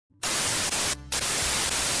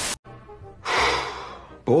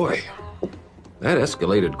Boy, that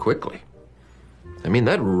escalated quickly. I mean,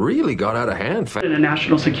 that really got out of hand fast. It's a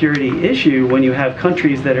national security issue when you have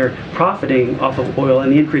countries that are profiting off of oil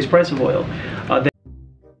and the increased price of oil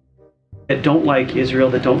that don't like Israel,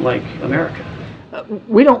 that don't like America.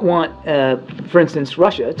 We don't want, for instance,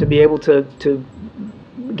 Russia to be able to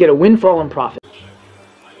get a windfall in profits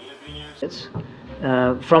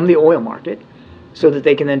from the oil market, so that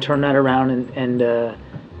they can then turn that around and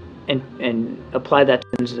apply that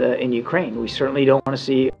in Ukraine. We certainly don't want to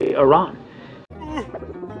see Iran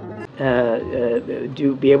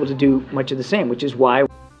be able to do much of the same, which is why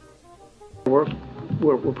we're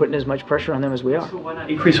putting as much pressure on them as we are. So why not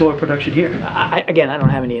increase oil production here? Again, I don't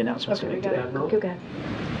have any announcements to make today. Okay.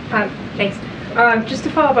 Thanks. Just to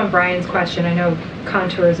follow up on Brian's question, I know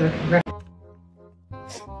contours of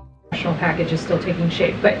congressional package is still taking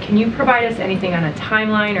shape, but can you provide us anything on a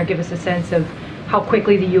timeline or give us a sense of how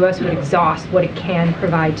quickly the U.S. would exhaust what it can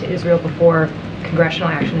provide to Israel before congressional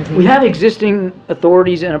action is needed? We have existing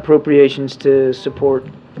authorities and appropriations to support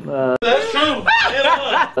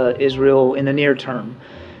Israel in the near term.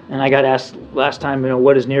 And I got asked last time,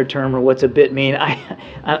 what does near term or what's a bit mean?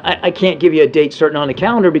 I can't give you a date certain on the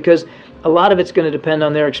calendar, because a lot of it's going to depend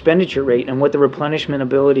on their expenditure rate and what the replenishment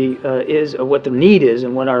ability is, or what the need is,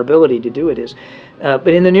 and what our ability to do it is. But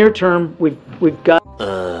in the near term, we've got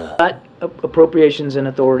appropriations and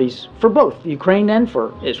authorities for both Ukraine and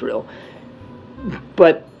for Israel.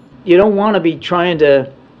 But you don't want to be trying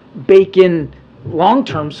to bake in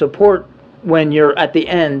long-term support when you're at the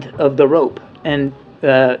end of the rope. And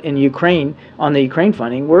in Ukraine, on the Ukraine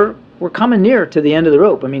funding, we're coming near to the end of the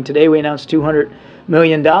rope. I mean, today we announced $200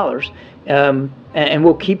 million, and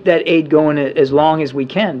we'll keep that aid going as long as we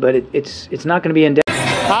can. But it's not going to be indefinite.